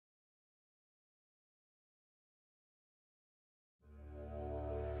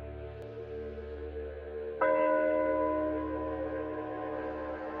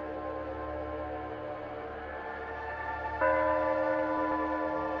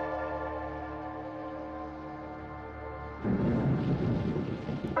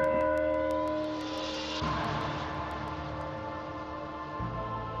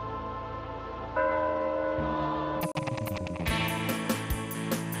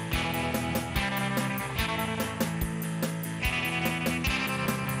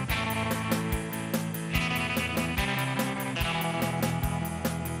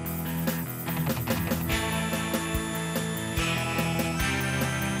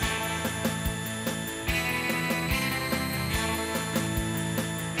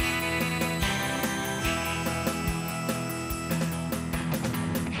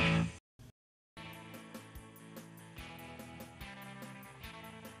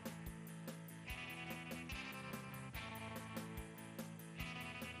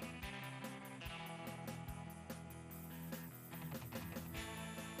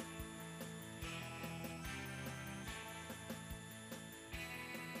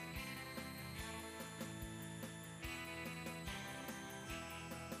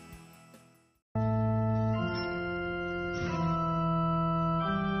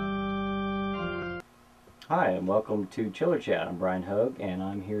Hi, and welcome to Chiller Chat. I'm Brian Hogue, and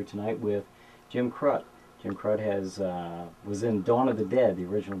I'm here tonight with Jim Krut. Jim Krut was in Dawn of the Dead, the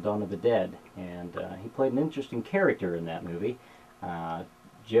original Dawn of the Dead, and he played an interesting character in that movie.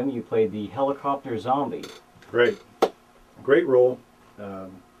 Jim, you played the helicopter zombie. Great role.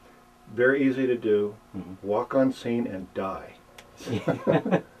 Very easy to do. Walk on scene and die.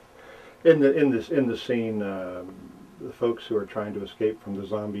 in the scene, the folks who are trying to escape from the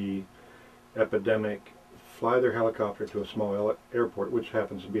zombie epidemic fly their helicopter to a small airport, which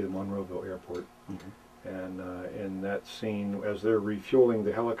happens to be the Monroeville Airport. And in that scene, as they're refueling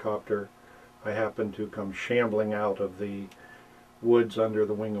the helicopter, I happen to come shambling out of the woods under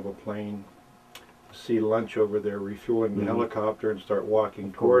the wing of a plane, see lunch over there refueling the helicopter, and start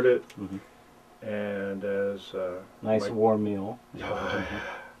walking toward it. And as nice warm meal. It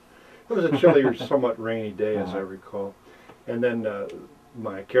was a chilly or somewhat rainy day, as I recall. And then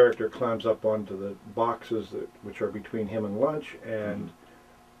my character climbs up onto the boxes which are between him and lunch, and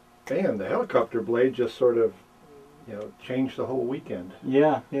man, the helicopter blade just sort of, changed the whole weekend.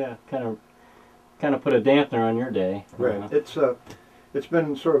 Yeah, kind of put a dampener on your day. Right. It's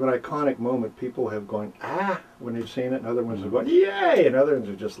been sort of an iconic moment. People have gone when they've seen it, and other ones have gone yay, and other ones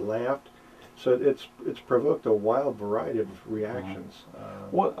have just laughed. So it's provoked a wild variety of reactions.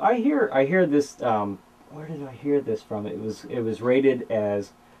 Well, I hear this. Where did I hear this from? It was rated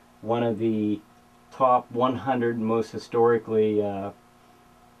as one of the top 100 most historically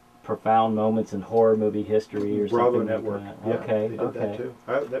profound moments in horror movie history, or Bravo something Network. like that. Yeah, Okay, they did okay. that too.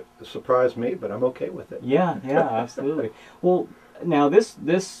 That surprised me, but I'm okay with it. Yeah, absolutely. Well, now this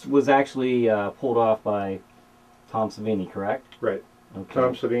was actually pulled off by Tom Savini, correct? Right. Okay.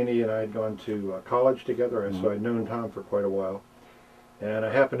 Tom Savini and I had gone to college together, so I'd known Tom for quite a while. And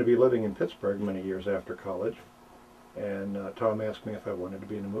I happened to be living in Pittsburgh many years after college, and Tom asked me if I wanted to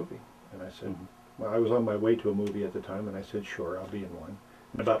be in a movie. And I said, well, I was on my way to a movie at the time, and I said, sure, I'll be in one.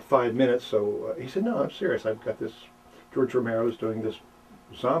 In about 5 minutes, so he said, no, I'm serious. I've got this, George Romero's doing this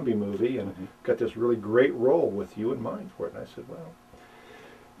zombie movie, and got this really great role with you in mind for it. And I said, well,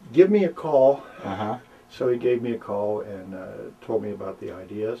 give me a call. So he gave me a call and told me about the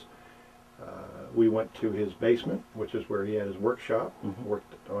ideas. We went to his basement, which is where he had his workshop,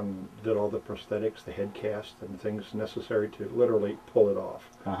 did all the prosthetics, the head cast, and things necessary to literally pull it off.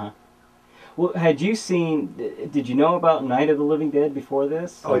 Well, did you know about Night of the Living Dead before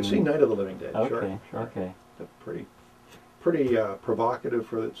this? Oh, I'd seen Night of the Living Dead, sure. Okay. Pretty provocative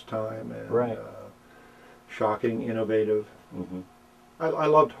for its time, and shocking, innovative. I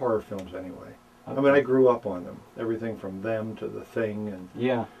loved horror films anyway. I mean, I grew up on them. Everything from them to The Thing, and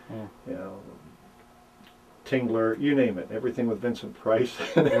Tingler, you name it. Everything with Vincent Price.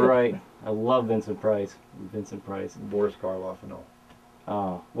 Right. I love Vincent Price. Boris Karloff and all.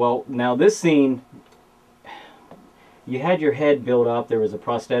 Oh, well, now this scene, you had your head built up. There was a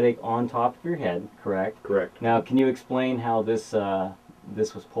prosthetic on top of your head, correct? Correct. Now, can you explain how this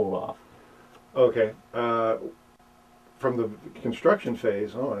was pulled off? Okay. From the construction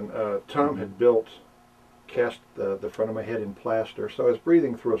phase on, Tom had cast the front of my head in plaster, so I was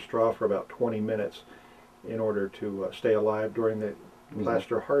breathing through a straw for about 20 minutes in order to stay alive during the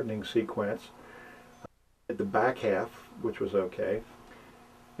plaster hardening sequence. I did the back half, which was okay.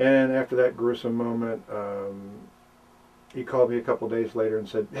 And after that gruesome moment, he called me a couple days later and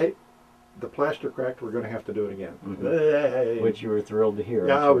said, hey, the plaster cracked, we're going to have to do it again. Which you were thrilled to hear.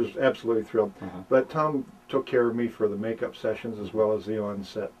 Yeah, I was absolutely thrilled. But Tom took care of me for the makeup sessions as well as the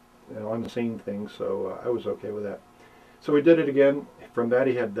on-set, on-scene things, so I was okay with that. So we did it again. From that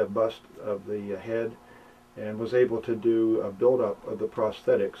he had the bust of the head, and was able to do a build-up of the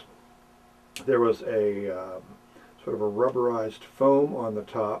prosthetics. There was a sort of a rubberized foam on the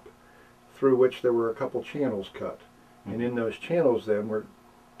top through which there were a couple channels cut. And in those channels then were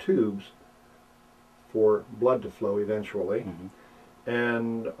tubes for blood to flow eventually.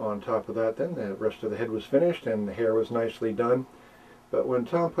 And on top of that then the rest of the head was finished and the hair was nicely done. But when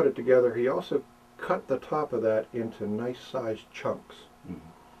Tom put it together, he also cut the top of that into nice sized chunks.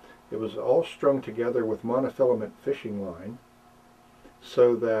 It was all strung together with monofilament fishing line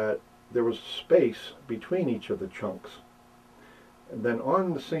so that there was space between each of the chunks. And then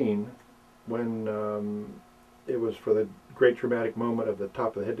on the scene, when it was for the great dramatic moment of the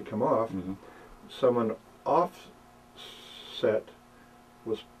top of the head to come off, someone offset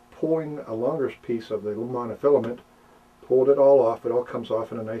was pulling a longer piece of the monofilament, pulled it all off. It all comes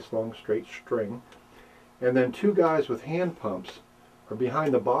off in a nice long straight string. And then two guys with hand pumps are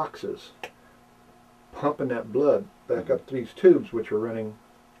behind the boxes pumping that blood back up to these tubes, which were running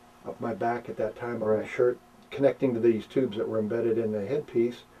up my back at that time on my shirt, connecting to these tubes that were embedded in the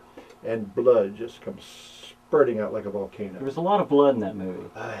headpiece, and blood just comes spurting out like a volcano. There was a lot of blood in that movie.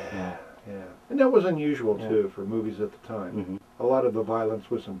 Yeah. And that was unusual too for movies at the time. A lot of the violence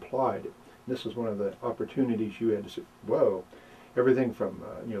was implied. This is one of the opportunities you had to see. Whoa. Everything from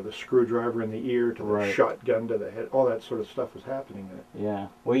the screwdriver in the ear to the shotgun to the head, all that sort of stuff was happening in it. Yeah.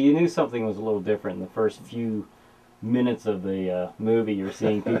 Well, you knew something was a little different in the first few minutes of the movie. You're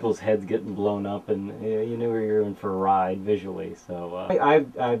seeing people's heads getting blown up, and you knew you were in for a ride visually. So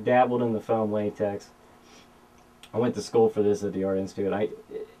I've dabbled in the foam latex. I went to school for this at the Art Institute.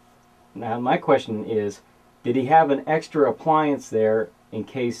 Now my question is, did he have an extra appliance there in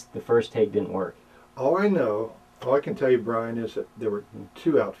case the first take didn't work? All I can tell you, Brian, is that there were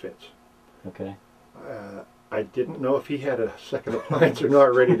two outfits. Okay. I didn't know if he had a second appliance or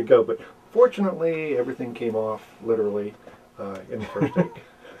not ready to go, but fortunately everything came off literally in the first take.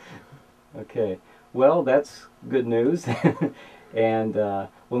 Okay. Well, that's good news. And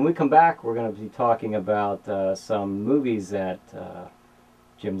when we come back, we're going to be talking about some movies that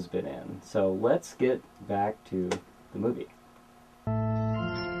Jim's been in. So let's get back to the movie.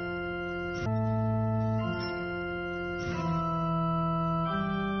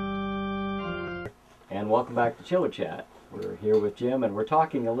 And welcome back to Chiller Chat. We're here with Jim, and we're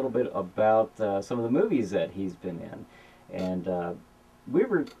talking a little bit about some of the movies that he's been in. And we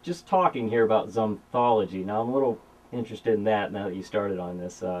were just talking here about zombology. Now I'm a little interested in that now that you started on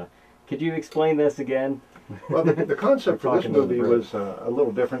this. Could you explain this again? Well, the concept for this movie was a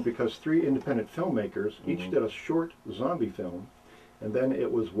little different because three independent filmmakers each did a short zombie film, and then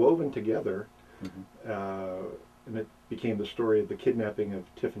it was woven together, and it became the story of the kidnapping of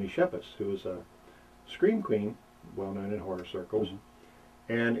Tiffany Shepis, who was a scream queen, well known in horror circles.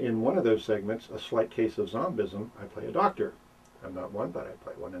 And in one of those segments, A Slight Case of Zombism, I play a doctor. I'm not one, but I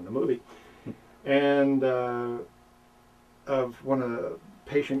play one in the movie. And when a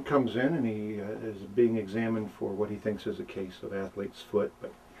patient comes in and he is being examined for what he thinks is a case of athlete's foot,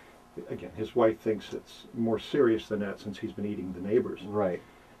 but again, his wife thinks it's more serious than that since he's been eating the neighbors. Right.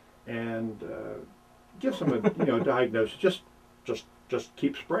 And gives him a diagnosis. Just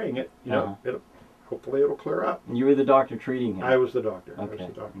keep spraying it. Hopefully it'll clear up. You were the doctor treating him. I was the doctor. Okay. I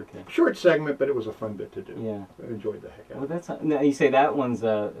was the doctor. Okay. Short segment, but it was a fun bit to do. Yeah. I enjoyed the heck out of it. Well, now you say that one's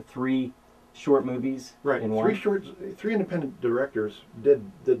 3 short movies in one? Three independent directors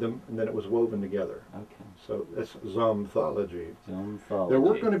did them, and then it was woven together. Okay. So that's zombology. Zombology. There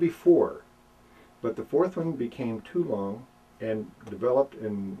were going to be 4, but the 4th one became too long and developed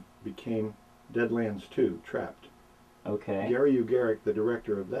and became Deadlands 2, Trapped. Okay. Gary Ugaric, the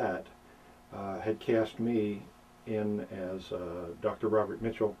director of that, had cast me in as Dr. Robert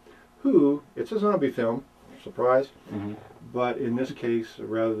Mitchell, who, it's a zombie film, surprise, but in this case,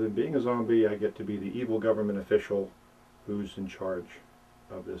 rather than being a zombie, I get to be the evil government official who's in charge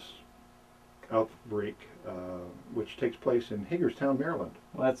of this outbreak, which takes place in Hagerstown, Maryland.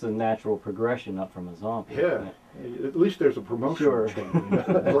 Well, that's a natural progression up from a zombie. Yeah. At least there's a promotional change.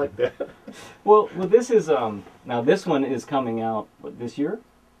 I like that. Well, this is, now this one is coming out, what, this year?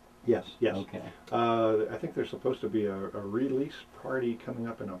 Yes. Okay. I think there's supposed to be a release party coming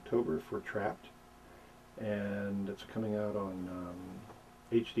up in October for Trapped, and it's coming out on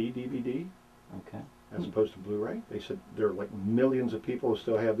HD DVD. Okay. As opposed to Blu-ray. They said there are like millions of people who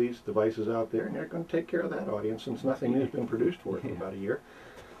still have these devices out there, and they're going to take care of that audience since nothing has been produced for it for about a year.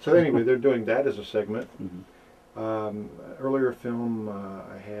 So anyway, they're doing that as a segment. Earlier film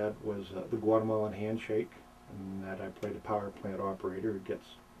I had was The Guatemalan Handshake, and that I played a power plant operator who gets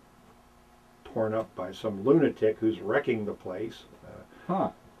torn up by some lunatic who's wrecking the place.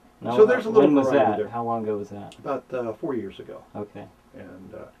 No, So there's a little when was variety that? there. How long ago was that? About 4 years ago, Okay.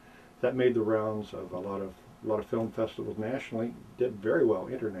 and that made the rounds of a lot of film festivals nationally. Did very well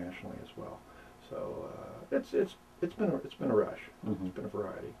internationally as well. So it's been a rush. Mm-hmm. It's been a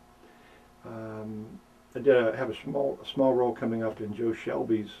variety. I did have a small role coming up in Joe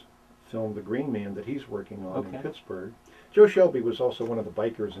Shelby's film The Green Man that he's working on in Pittsburgh. Joe Shelby was also one of the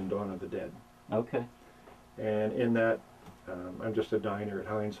bikers in Dawn of the Dead. Okay. And in that, I'm just a diner at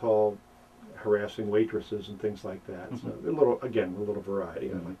Heinz Hall, harassing waitresses and things like that. Mm-hmm. So a little variety.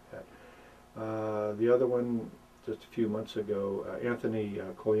 Mm-hmm. I like that. The other one, just a few months ago, Anthony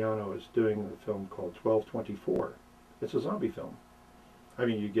Coliano is doing a film called 12/24. It's a zombie film. I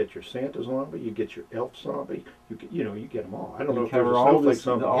mean, you get your Santa zombie, you get your elf zombie, you get them all. I don't know if there's a snowflake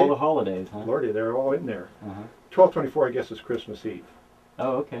zombie. all the holidays, huh? Lordy, they're all in there. Uh-huh. 12/24, I guess, is Christmas Eve.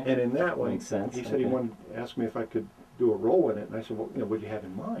 Oh, okay. And in that one, Makes sense. he said he wanted to ask me if I could do a role in it, and I said, well, what do you have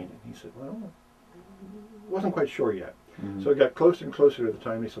in mind? And he said, well, wasn't quite sure yet. Mm-hmm. So it got closer and closer to the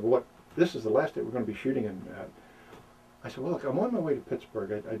time. And he said, well, look, this is the last day we're going to be shooting in. I said, well, look, I'm on my way to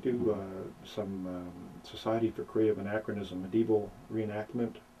Pittsburgh. I do some Society for Creative Anachronism, medieval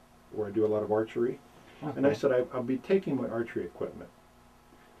reenactment, where I do a lot of archery. Okay. And I said, I'll be taking my archery equipment.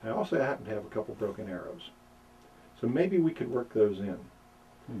 And I also happen to have a couple broken arrows. So maybe we could work those in.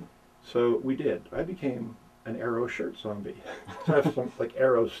 Hmm. So we did. I became an arrow shirt zombie. So I have some like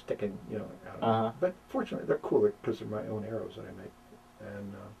arrows sticking, out. But fortunately, they're cool because they're my own arrows that I make.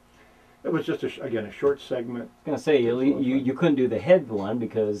 And it was just again a short segment. I was gonna say you couldn't do the head one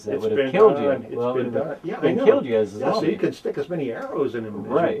because that It's would have been killed done. you. It's Well, been it would done. Yeah, I have know. killed you as a Yeah, so zombie. you can stick as many arrows in him as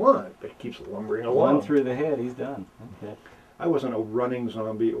Right. you want, but it keeps lumbering along. One through the head, he's done. Okay. I wasn't a running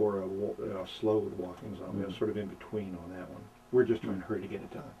zombie or a slow walking zombie. I was sort of in between on that one. We're just trying to hurry to get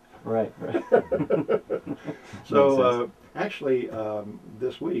it done. Right. Right. So actually,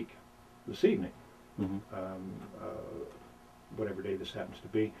 this evening, Mm-hmm. whatever day this happens to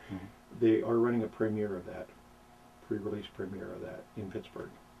be, Mm-hmm. they are running a premiere of that, pre-release premiere of that in Pittsburgh.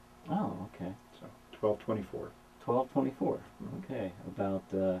 Oh, okay. So 12/24. 12/24. Mhm. Okay,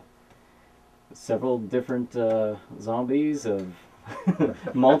 about several different zombies of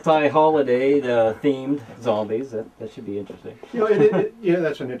multi-holiday themed zombies. That should be interesting.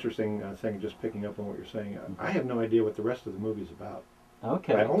 That's an interesting thing. Just picking up on what you're saying, I have no idea what the rest of the movie's about.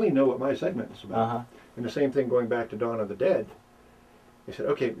 Okay. I only know what my segment is about. Uh-huh. And the same thing going back to Dawn of the Dead. They said,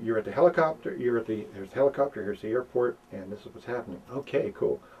 okay, you're at the helicopter. Here's the helicopter. Here's the airport, and this is what's happening. Okay,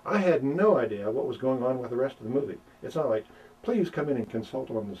 cool. I had no idea what was going on with the rest of the movie. It's not like, please come in and consult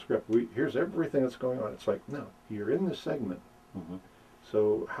on the script. Here's everything that's going on. It's like, no, you're in this segment. Mm-hmm.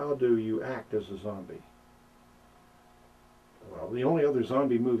 So how do you act as a zombie? Well, the only other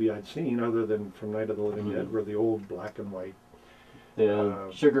zombie movie I'd seen, other than from Night of the Living Dead, were the old black and white. The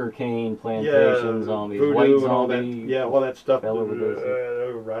sugar cane plantation zombies, voodoo white and all that. zombie. Yeah, all that stuff. Bela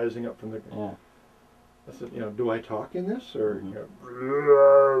Lugosi. Rising up from the. Yeah. I said, do I talk in this, or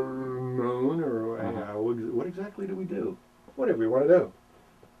moan, or what exactly do we do? Whatever you want to do.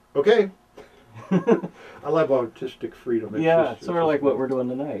 Okay. I love artistic freedom. It's sort of like what we're doing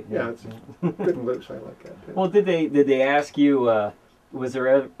tonight. Yeah, it's good and loose. I like that too. Well, did they ask you? Was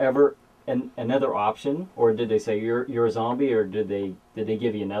there ever another option, or did they say you're a zombie, or did they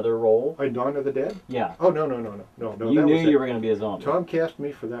give you another role? Dawn of the Dead? Yeah. Oh no. You knew you were going to be a zombie. Tom cast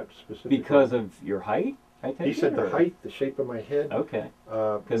me for that specific. Because role. of your height, I take He it, said or? the height, the shape of my head. Okay.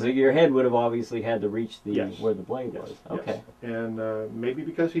 Because your head would have obviously had to reach where the blade was. Okay. Yes. And maybe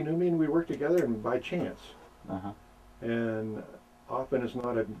because he knew me and we worked together, and by chance. Uh-huh. And often as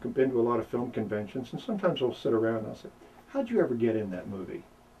not, I've been to a lot of film conventions, and sometimes we'll sit around and I'll say, how'd you ever get in that movie?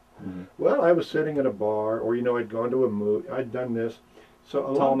 Mm-hmm. Well, I was sitting in a bar, or I'd gone to a movie, I'd done this.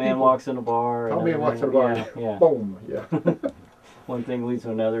 So a Tall man walks in a bar. Tall man walks in a bar. Yeah. Boom. Yeah. One thing leads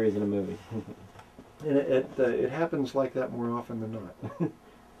to another. He's in a movie. And it happens like that more often than not.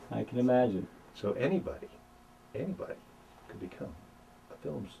 I can imagine. So anybody could become a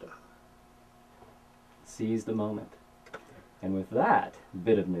film star. Seize the moment. And with that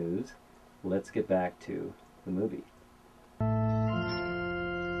bit of news, let's get back to the movie.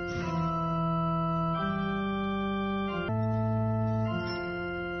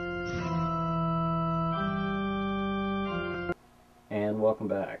 And welcome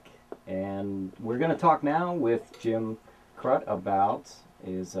back. And we're going to talk now with Jim Krut about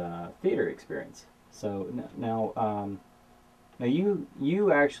his theater experience. So now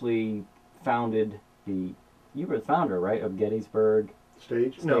you actually founded you were the founder, right, of Gettysburg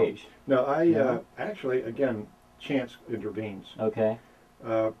Stage? No. No, I actually, again, chance intervenes. Okay.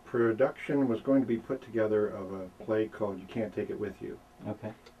 Production was going to be put together of a play called You Can't Take It With You.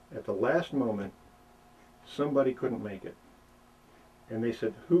 Okay. At the last moment, somebody couldn't make it. And they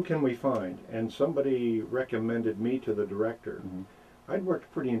said, who can we find? And somebody recommended me to the director. Mm-hmm. I'd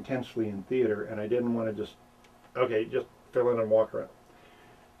worked pretty intensely in theater, and I didn't want to just, okay, just fill in and walk around.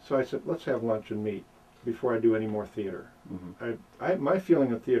 So I said, let's have lunch and meet before I do any more theater. Mm-hmm. My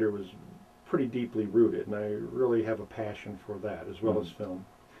feeling of theater was pretty deeply rooted, and I really have a passion for that as well as film.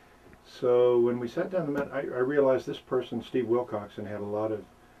 So when we sat down and met, I realized this person, Steve Wilcoxon, had a lot of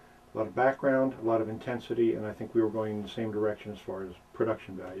background, a lot of intensity, and I think we were going in the same direction as far as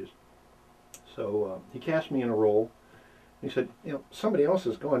production values. So he cast me in a role. He said, you know, somebody else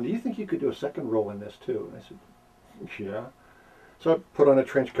is gone. Do you think you could do a second role in this too? And I said, yeah. So I put on a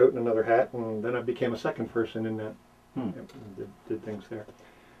trench coat and another hat, and then I became a second person in that. Did things there.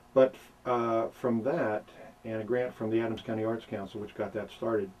 But from that, and a grant from the Adams County Arts Council, which got that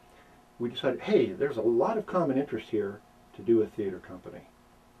started, we decided, hey, there's a lot of common interest here to do a theater company.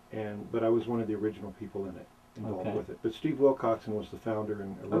 But I was one of the original people in it, involved with it. But Steve Wilcoxon was the founder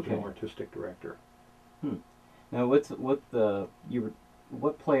and original artistic director. Now, what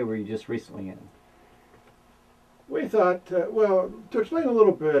play were you just recently in? We thought, well, to explain a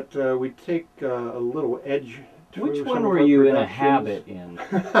little bit, we'd take a little edge to Which some one of were our you in a productions. habit in?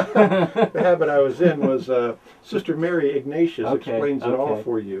 The habit I was in was Sister Mary Ignatius Explains It All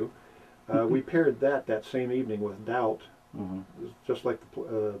for You. We paired that same evening with Doubt, just like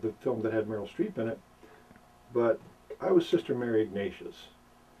the film that had Meryl Streep in it. But I was Sister Mary Ignatius.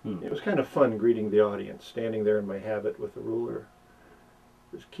 It was kind of fun greeting the audience, standing there in my habit with a ruler,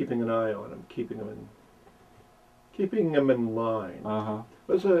 just keeping an eye on them, keeping them in line.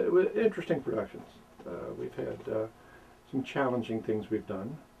 It was interesting productions. We've had some challenging things we've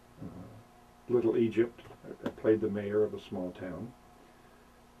done. Little Egypt, I played the mayor of a small town.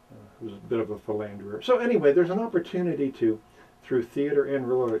 Who was a bit of a philanderer. So anyway, there's an opportunity to, through theater and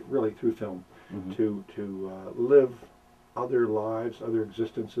really through film, to live other lives, other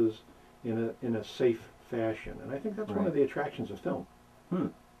existences in a safe fashion. And I think that's one of the attractions of film.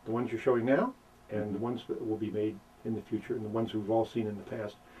 The ones you're showing now, and the ones that will be made in the future, and the ones we've all seen in the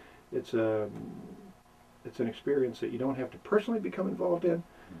past. It's an experience that you don't have to personally become involved in,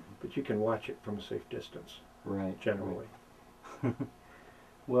 but you can watch it from a safe distance. Right. Generally. Right.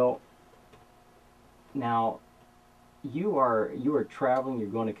 Well, now you are traveling. You're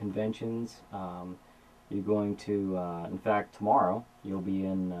going to conventions. You're going to, in fact, tomorrow you'll be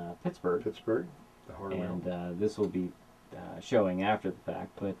in Pittsburgh. Pittsburgh, the horror and realm. this will be showing after the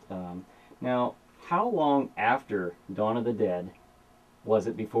fact. But now, how long after Dawn of the Dead was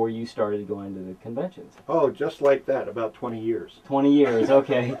it before you started going to the conventions? Oh, just like that, about 20 years. 20 years,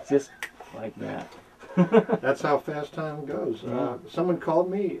 okay, just like that. That's how fast time goes. Someone called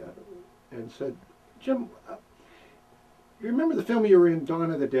me and said, Jim, you remember the film you were in,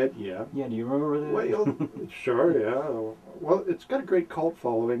 Dawn of the Dead? Yeah. Yeah, do you remember that? Well, sure, yeah. Well, it's got a great cult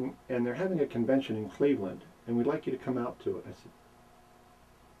following, and they're having a convention in Cleveland, and we'd like you to come out to it. I said,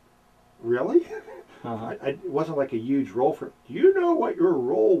 really? It wasn't like a huge role for, do you know what your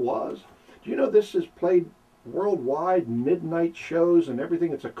role was? Do you know this is played worldwide, midnight shows and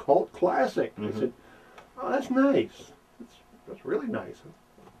everything? It's a cult classic. I said, oh, that's nice. That's really nice. I'm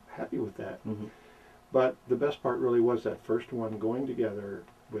happy with that. But the best part really was that first one, going together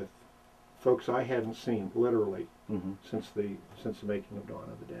with folks I hadn't seen, literally, since the making of Dawn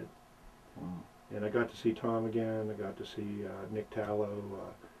of the Dead. And I got to see Tom again. I got to see Nick Tallow,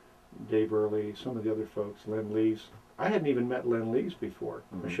 Dave Early, some of the other folks, Len Lees. I hadn't even met Len Lees before.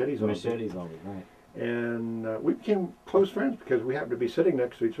 Machetes on it, right. And we became close friends because we happened to be sitting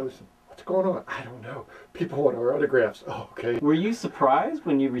next to each other. Said, what's going on? I don't know. People want our autographs. Oh, okay. Were you surprised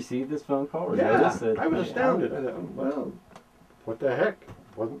when you received this phone call? Or Yeah, noticed that, I was astounded. I thought, well, what the heck?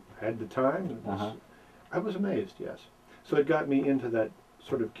 Had the time. I was amazed, yes. So it got me into that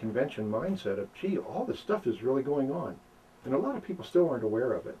sort of convention mindset of, gee, all this stuff is really going on. And a lot of people still aren't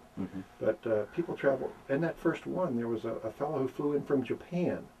aware of it. But people travel. In that first one, there was a fellow who flew in from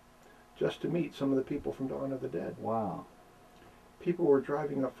Japan just to meet some of the people from Dawn of the Dead. Wow. People were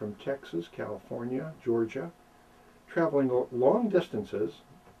driving up from Texas, California, Georgia, traveling long distances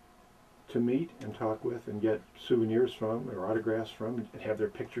to meet and talk with and get souvenirs from or autographs from and have their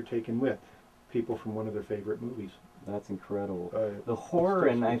picture taken with people from one of their favorite movies. That's incredible. The horror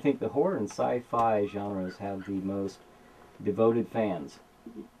and I think the horror and sci-fi genres have the most devoted fans.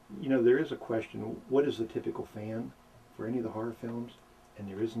 You know, there is a question, what is the typical fan for any of the horror films? And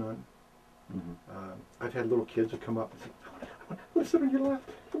there is none. I've had little kids who come up and say, I want to sit on your lap,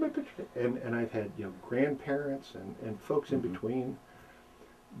 put my picture. And I've had, you know, grandparents and folks in between.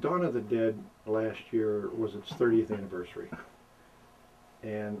 Dawn of the Dead last year was its 30th anniversary.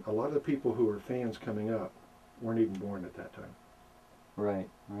 And a lot of the people who were fans coming up weren't even born at that time. Right,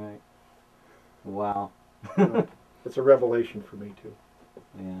 right. Wow. So it's a revelation for me, too.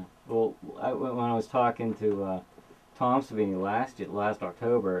 Yeah. Well, when I was talking to Tom Savini last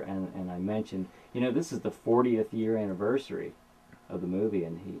October, and I mentioned, this is the 40th year anniversary of the movie,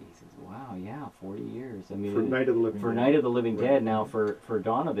 and he says, "Wow, yeah, 40 years." I mean, For Night of the Living Dead. Night of the Living Right. Dead. Now, for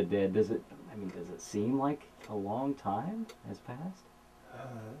Dawn of the Dead, does it seem like a long time has passed?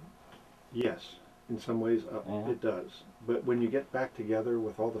 Yes, in some ways Yeah. it does. But when you get back together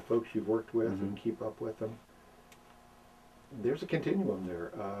with all the folks you've worked with and keep up with them, there's a continuum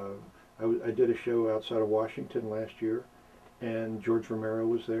there. I did a show outside of Washington last year, and George Romero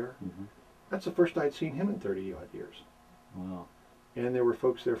was there. Mm-hmm. That's the first I'd seen him in 30-odd years. Wow. And there were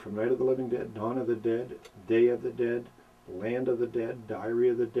folks there from Night of the Living Dead, Dawn of the Dead, Day of the Dead, Land of the Dead, Diary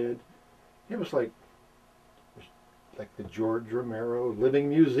of the Dead. It was like the George Romero Living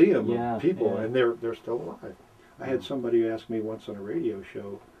Museum Yeah, of people, yeah. and they're still alive. I had somebody ask me once on a radio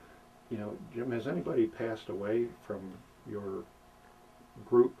show, Jim, has anybody passed away from your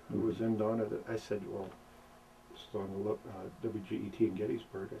group who was in Dawn of the... I said, well, this is on the WGET in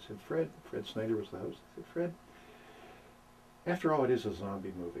Gettysburg. I said, Fred Snyder was the host. I said, Fred, after all, it is a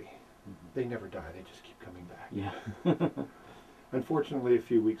zombie movie. They never die. They just keep coming back. Yeah. Unfortunately, a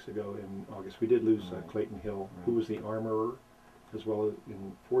few weeks ago in August, we did lose Right. Clayton Hill, Right. who was the armorer, as well as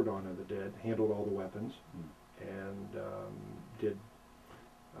for Dawn of the Dead, handled all the weapons, and did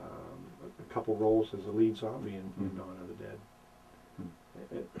a couple roles as a lead zombie in Dawn of the Dead.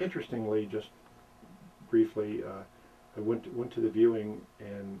 Interestingly, just briefly, I went to the viewing,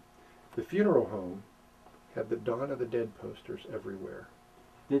 and the funeral home had the Dawn of the Dead posters everywhere.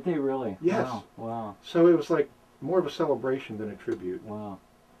 Did they really? Yes. Wow. Wow. So it was like more of a celebration than a tribute. Wow.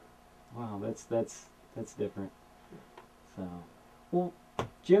 Wow. That's different. So, well,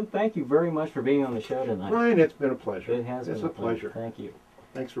 Jim, thank you very much for being on the show tonight. Ryan, it's been a pleasure. It has It's been a pleasure. Thank you.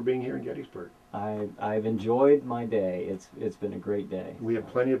 Thanks for being here in Gettysburg. I've enjoyed my day. It's been a great day. We have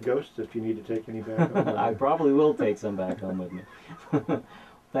plenty of ghosts if you need to take any back home. I probably will take some back home with me.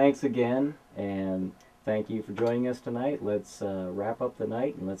 Thanks again, and thank you for joining us tonight. Let's wrap up the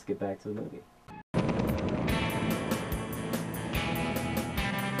night and let's get back to the movie.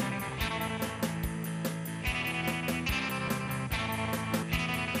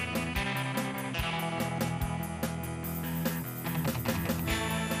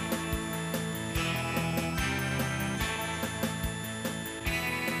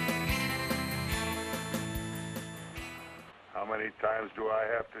 How many times do I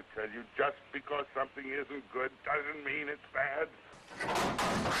have to tell you, just because something isn't good doesn't mean it's bad?